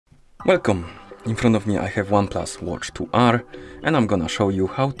Welcome! In front of me I have OnePlus Watch 2R and I'm gonna show you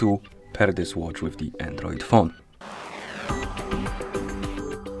how to pair this watch with the Android phone.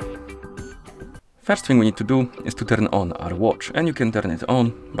 First thing we need to do is to turn on our watch, and you can turn it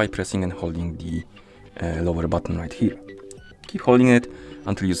on by pressing and holding the lower button right here. Keep holding it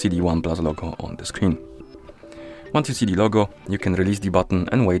until you see the OnePlus logo on the screen. Once you see the logo, you can release the button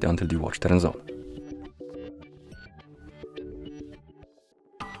and wait until the watch turns on.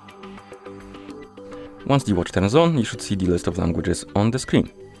 Once the watch turns on, you should see the list of languages on the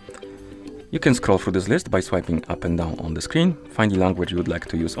screen. You can scroll through this list by swiping up and down on the screen, find the language you would like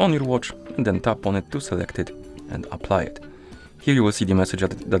to use on your watch, and then tap on it to select it and apply it. Here you will see the message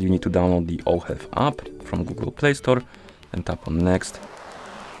that you need to download the OHealth app from Google Play Store, and tap on Next,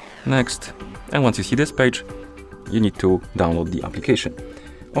 Next, and once you see this page, you need to download the application.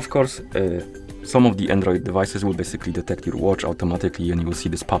 Of course, some of the Android devices will basically detect your watch automatically and you will see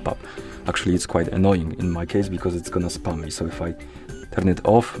this pop-up. Actually, it's quite annoying in my case because it's gonna spam me, so if I turn it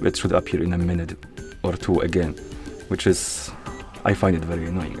off, it should appear in a minute or two again, which is, I find it very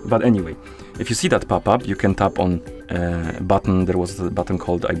annoying. But anyway, if you see that pop-up, you can tap on a button. There was a button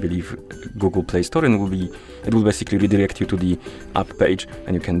called, I believe, Google Play Store, and it will basically redirect you to the app page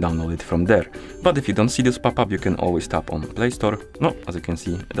and you can download it from there. But if you don't see this pop-up, you can always tap on Play Store. No, as you can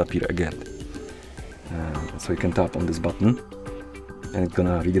see, it appears again. So you can tap on this button and it's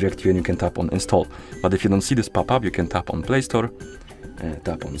gonna redirect you, and you can tap on Install. But if you don't see this pop-up, you can tap on Play Store,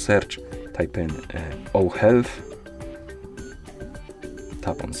 tap on Search, type in OHealth,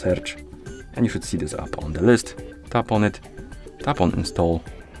 tap on Search, and you should see this app on the list. Tap on it, tap on Install.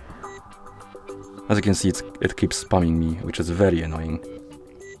 As you can see, it keeps spamming me, which is very annoying.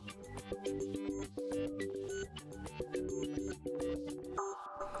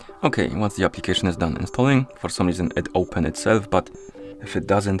 Okay, once the application is done installing, for some reason it opened itself, but if it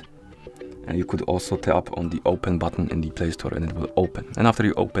doesn't, you could also tap on the Open button in the Play Store and it will open. And after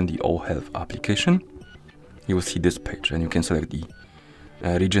you open the OHealth application, you will see this page, and you can select the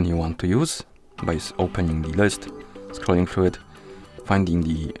region you want to use by opening the list, scrolling through it, finding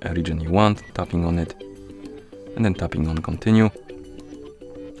the region you want, tapping on it, and then tapping on Continue,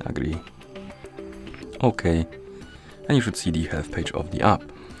 Agree, OK, and you should see the health page of the app.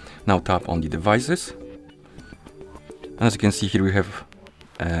 Now tap on the devices, and as you can see here we have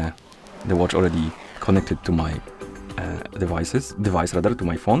the watch already connected to my device to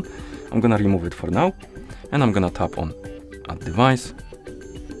my phone. I'm gonna remove it for now, and I'm gonna tap on Add Device,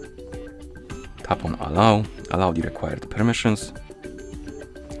 tap on allow the required permissions,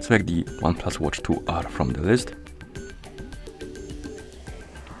 select the OnePlus Watch 2R from the list,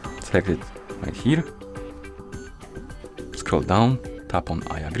 select it right here, scroll down, tap on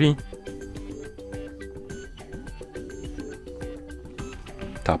I agree,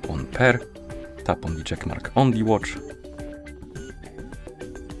 tap on pair, tap on the check mark on the watch.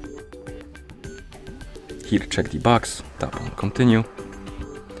 Here check the box, tap on continue,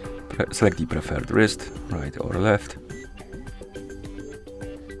 select the preferred wrist, right or left.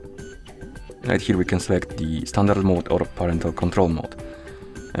 Right here we can select the standard mode or parental control mode.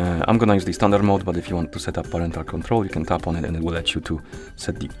 I'm gonna use the standard mode, but if you want to set up parental control, you can tap on it and it will let you to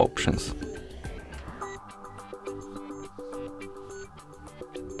set the options.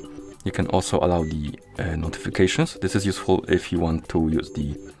 You can also allow the notifications. This is useful if you want to use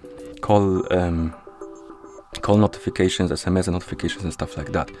the call notifications, SMS notifications and stuff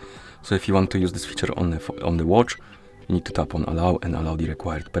like that. So if you want to use this feature on the watch, you need to tap on allow and allow the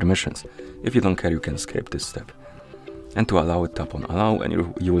required permissions. If you don't care, you can skip this step. And to allow it, tap on allow, and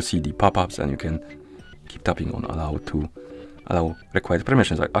you will see the pop-ups, and you can keep tapping on allow to allow required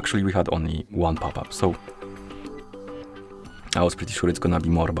permissions. Actually, we had only one pop-up, so I was pretty sure it's gonna be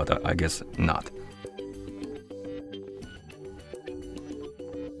more, but I guess not.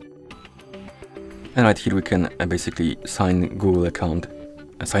 And right here we can basically sign into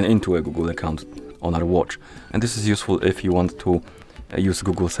a Google account on our watch. And this is useful if you want to use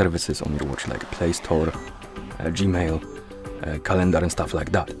Google services on your watch, like Play Store, Gmail, calendar and stuff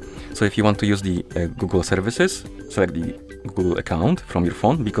like that. So if you want to use the Google services, select the Google account from your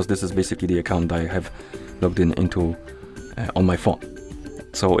phone, because this is basically the account I have logged into on my phone.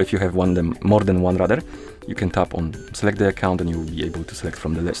 So if you have more than one rather, you can tap on select the account and you will be able to select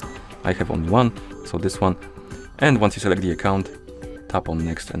from the list. I have only one, so this one. And once you select the account, tap on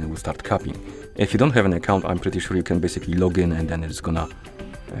next and it will start copying. If you don't have an account, I'm pretty sure you can basically log in and then it's gonna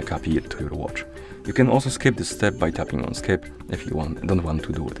copy it to your watch. You can also skip this step by tapping on skip if you don't want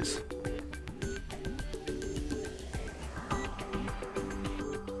to do this.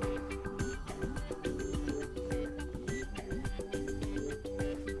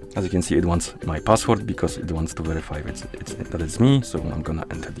 As you can see, it wants my password because it wants to verify that it's me. So I'm gonna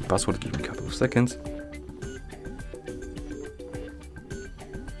enter the password. Give me a couple of seconds.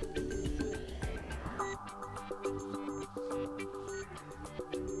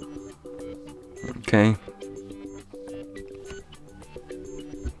 Okay.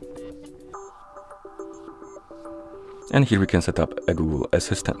 And here we can set up a Google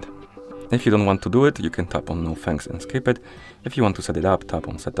Assistant. If you don't want to do it, you can tap on no thanks and skip it. If you want to set it up, tap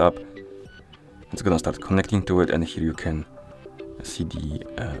on setup. It's gonna start connecting to it, and here you can see the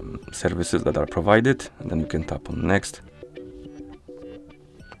services that are provided, and then you can tap on next.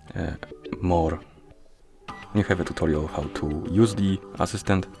 More. You have a tutorial how to use the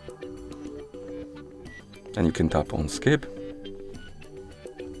assistant, and you can tap on skip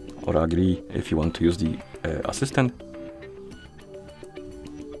or agree if you want to use the assistant.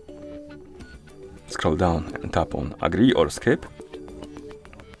 Scroll down and tap on agree or skip.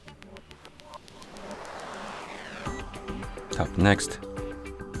 Tap next.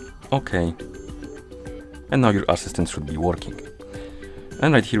 Okay. And now your assistant should be working.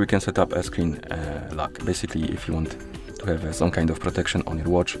 And right here we can set up a screen lock. Basically, if you want to have some kind of protection on your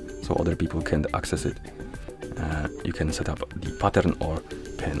watch so other people can't access it, you can set up the pattern or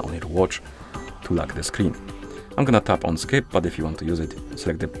pin on your watch to lock the screen. I'm gonna tap on skip, but if you want to use it,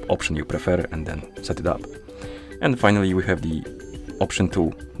 select the option you prefer and then set it up. And finally, we have the option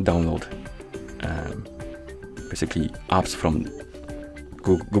to download basically apps from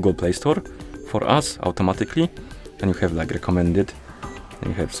Google Play Store for us automatically. And you have like recommended, and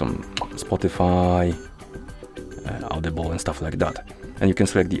you have some Spotify, Audible and stuff like that. And you can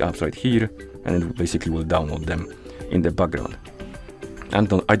select the apps right here, and it basically will download them in the background. And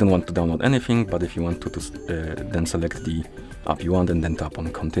I don't want to download anything, but if you want to then select the app you want and then tap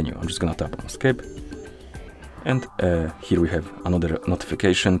on continue. I'm just gonna tap on skip. And here we have another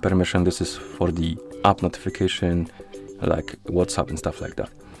notification permission. This is for the app notification, like WhatsApp and stuff like that.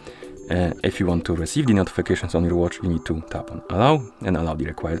 If you want to receive the notifications on your watch, you need to tap on allow and allow the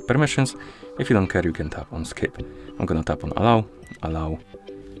required permissions. If you don't care, you can tap on skip. I'm gonna tap on allow,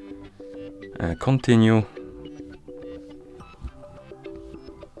 continue.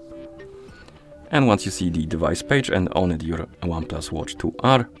 And once you see the device page and on it your OnePlus Watch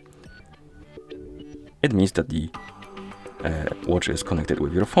 2R, it means that the watch is connected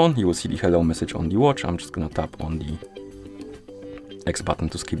with your phone. You will see the hello message on the watch. I'm just gonna tap on the X button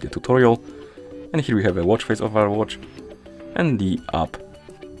to skip the tutorial. And here we have a watch face of our watch, and the app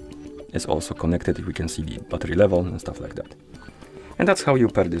is also connected. We can see the battery level and stuff like that. And that's how you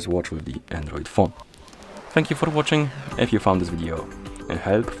pair this watch with the Android phone. Thank you for watching. If you found this video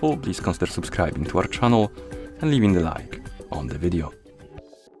helpful, please consider subscribing to our channel and leaving the like on the video.